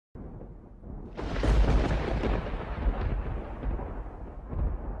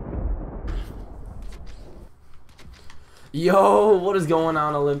Yo, what is going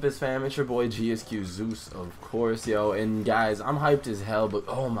on, Olympus fam? It's your boy GsQ Zeus, of course, yo. And guys, I'm hyped as hell, but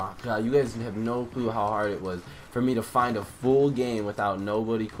oh my god, you guys have no clue how hard it was for me to find a full game without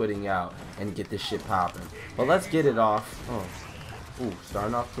nobody quitting out and get this shit popping. But let's get it off. Oh, ooh,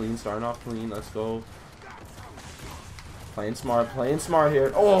 starting off clean. Let's go. Playing smart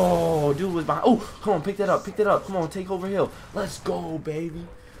here. Oh, dude was behind. Oh, come on, pick that up. Come on, take over hill. Let's go, baby.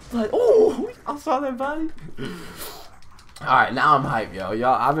 Like, oh, I saw that body. Alright, now I'm hyped, yo.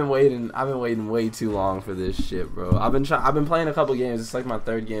 Y'all, I've been waiting way too long for this shit, bro. I've been playing a couple games. It's like my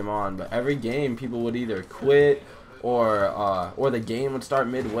third game on, but every game people would either quit or the game would start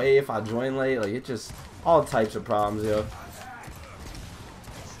midway if I join late. Like, it just all types of problems, yo.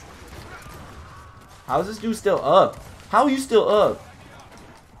 How is this dude still up? How are you still up?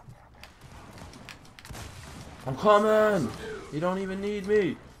 I'm coming. You don't even need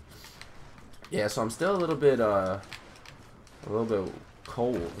me. Yeah, so I'm still a little bit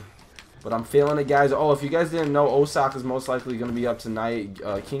cold, but I'm feeling it, guys. Oh, if you guys didn't know, Osaka's most likely going to be up tonight.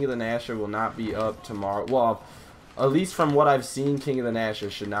 King of the Gnasher will not be up tomorrow. Well, at least from what I've seen, King of the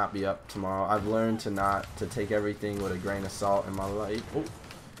Gnasher should not be up tomorrow. I've learned to take everything with a grain of salt in my life. Oh,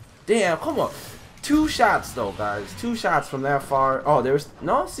 damn, come on. 2 shots though, guys. 2 shots from that far. Oh, there's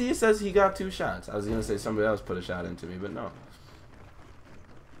no. See, it says he got 2 shots. I was gonna say somebody else put a shot into me, but no.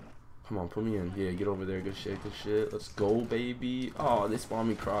 Come on, put me in. Yeah, get over there. Good shit. Let's go, baby. Oh, they spawned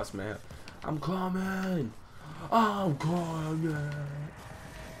me cross map. I'm coming. I'm coming.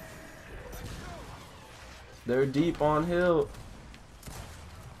 They're deep on hill.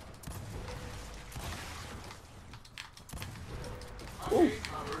 Ooh.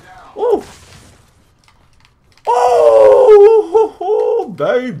 Ooh. Oh,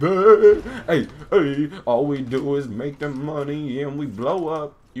 baby. Hey, all we do is make the money and we blow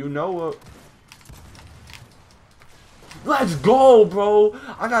up. You know what? Let's go, bro.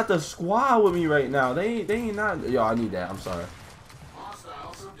 I got the squad with me right now. They ain't not. Yo, I need that. I'm sorry.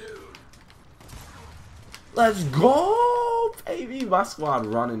 Let's go, baby. My squad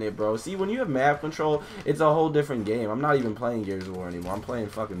running it, bro. See, when you have map control, it's a whole different game. I'm not even playing Gears of War anymore. I'm playing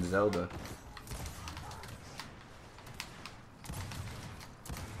fucking Zelda.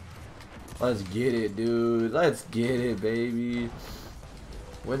 Let's get it, dude. Let's get it, baby.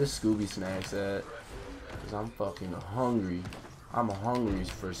 Where the Scooby snacks at? Cause I'm fucking hungry. I'm hungry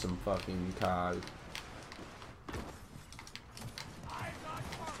for some fucking COD.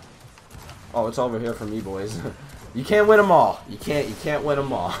 Oh, it's over here for me, boys. You can't win them all. You can't win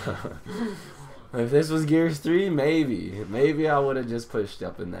them all. If this was Gears 3, maybe I would have just pushed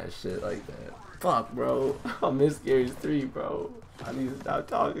up in that shit like that. Fuck, bro. I miss Gears 3, bro. I need to stop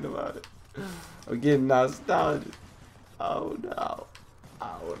talking about it. I'm getting nostalgic. Oh no.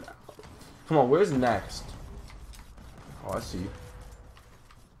 Oh no. Come on, where's next? Oh, I see.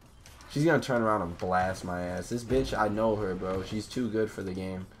 She's gonna turn around and blast my ass. This bitch, I know her, bro. She's too good for the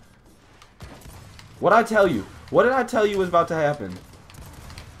game. What'd I tell you? What did I tell you was about to happen?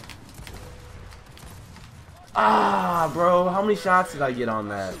 Ah, bro. How many shots did I get on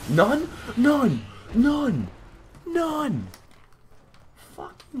that? None? None.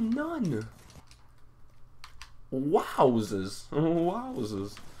 Fucking none. Wowzers.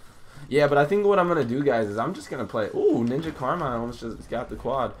 Yeah, but I think what I'm gonna do, guys, is I'm just gonna play. Ooh, Ninja Carmine almost just got the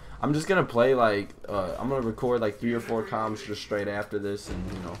quad. I'm just gonna play like I'm gonna record like 3 or 4 comms just straight after this,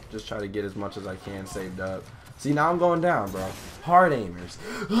 and you know, just try to get as much as I can saved up. See, now I'm going down, bro. Hard aimers.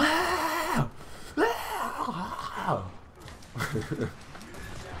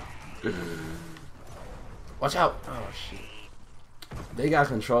 Watch out! Oh shit. They got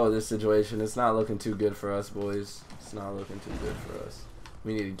control of this situation. It's not looking too good for us, boys. It's not looking too good for us.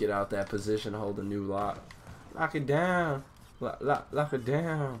 We need to get out that position, hold a new lock. Lock it down. Lock it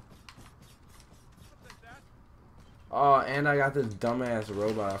down. Oh, and I got this dumbass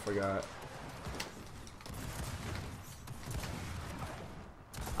robot, I forgot.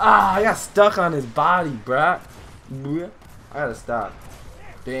 Ah, I got stuck on his body, bruh. I gotta stop.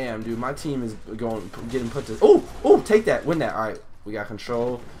 Damn, dude, my team is getting put to. Oh, take that, win that. All right, we got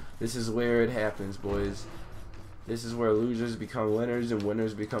control. This is where it happens, boys. This is where losers become winners and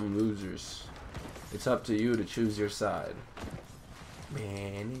winners become losers. It's up to you to choose your side.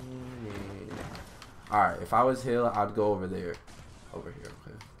 Alright, if I was Hill, I'd go over there. Over here,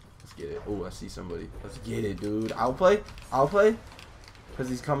 okay. Let's get it. Oh, I see somebody. Let's get it, dude. I'll play. Because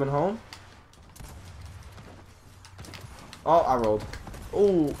he's coming home. Oh, I rolled.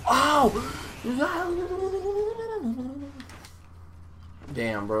 Oh,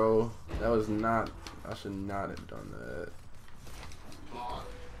 damn, bro. That was not. I should not have done that.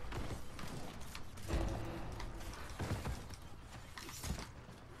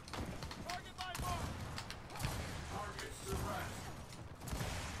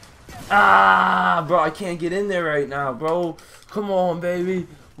 Ah, bro, I can't get in there right now, bro. Come on, baby.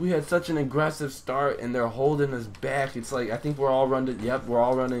 We had such an aggressive start, and they're holding us back. It's like, I think we're all running. Yep, we're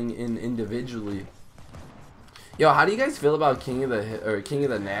all running in individually. Yo, how do you guys feel about King of the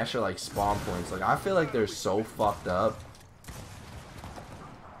Gnasher like spawn points? Like, I feel like they're so fucked up.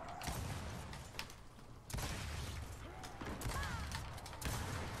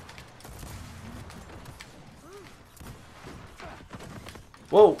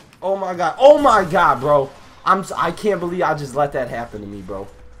 Whoa! Oh my god! Oh my god, bro! I can't believe I just let that happen to me, bro.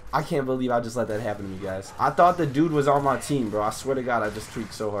 I can't believe I just let that happen to me, guys. I thought the dude was on my team, bro. I swear to God, I just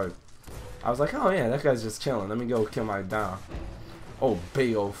tweaked so hard. I was like, oh yeah, that guy's just chilling. Let me go kill my down. Oh,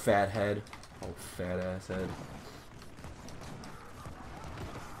 big old fat head. Oh, fat ass head.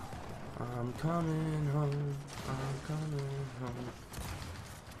 I'm coming home. I'm coming home.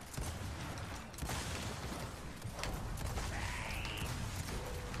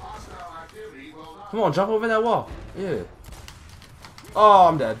 Come on, jump over that wall. Yeah. Oh,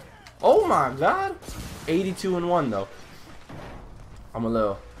 I'm dead. Oh my god. 82-1 though. I'm a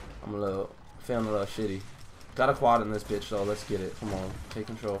little feeling a little shitty. Got a quad in this bitch though. Let's get it. Come on, take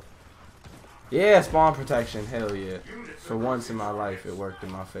control. Yeah, spawn protection. Hell yeah. For once in my life, it worked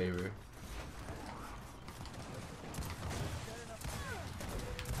in my favor.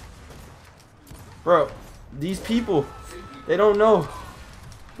 Bro, these people, they don't know.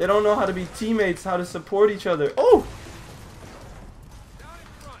 They don't know how to be teammates, how to support each other. Oh!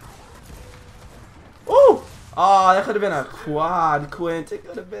 Oh! Oh, that could have been a quad, Quint. It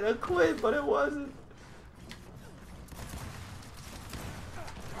could have been a Quint, but it wasn't.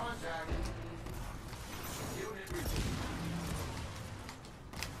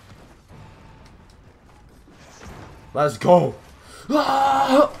 Let's go.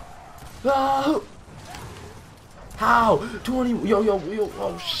 Ah! Ah! How? 20. Yo.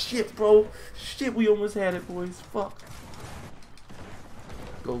 Oh, shit, bro. Shit, we almost had it, boys. Fuck.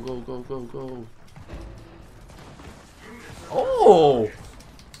 Go. Oh!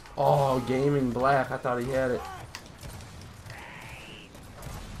 Oh, gaming black. I thought he had it.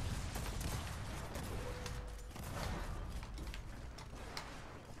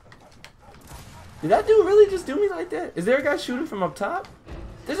 Did that dude really just do me like that? Is there a guy shooting from up top?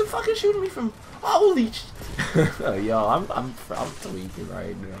 There's a fucking shooting me from... Holy shit. Yo, I'm tweaking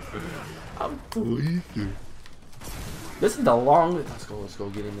right now. I'm tweaking. This is the longest... Let's go.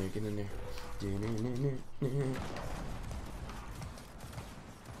 Get in there.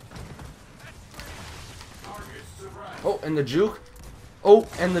 Oh, and the juke. Oh,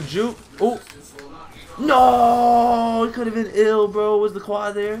 no, it could have been ill, bro. Was the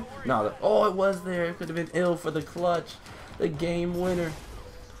quad there? No. Oh, it was there. It could have been ill for the clutch, the game winner.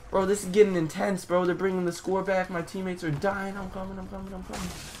 Bro, this is getting intense, bro. They're bringing the score back. My teammates are dying. I'm coming.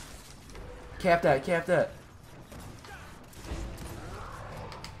 Cap that.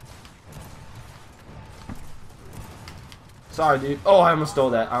 Sorry, dude. Oh, I almost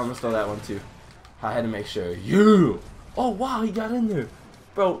stole that. One too. I had to make sure. You. Oh wow, he got in there,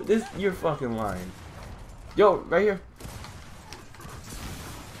 bro. You're fucking lying. Yo, right here.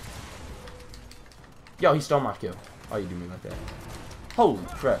 Yo, he stole my kill. Why you do me like that? Holy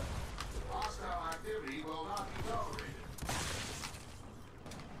crap.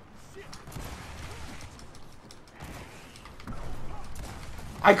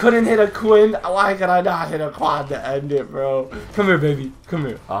 I couldn't hit a Quinn. Why could I not hit a quad to end it, bro? Come here, baby. Come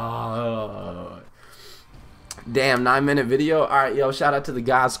here. Oh. Damn, 9-minute video. Alright, yo, shout out to the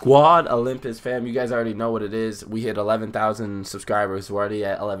GsQ Squad, Olympus fam. You guys already know what it is. We hit 11,000 subscribers. We're already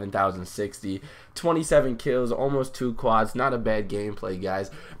at 11,060. 27 kills, almost 2 quads. Not a bad gameplay,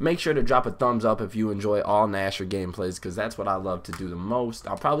 guys. Make sure to drop a thumbs up if you enjoy all Gnasher gameplays, because that's what I love to do the most.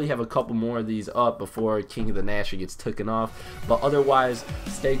 I'll probably have a couple more of these up before King of the Gnasher gets taken off. But otherwise,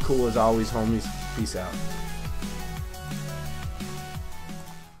 stay cool as always, homies. Peace out.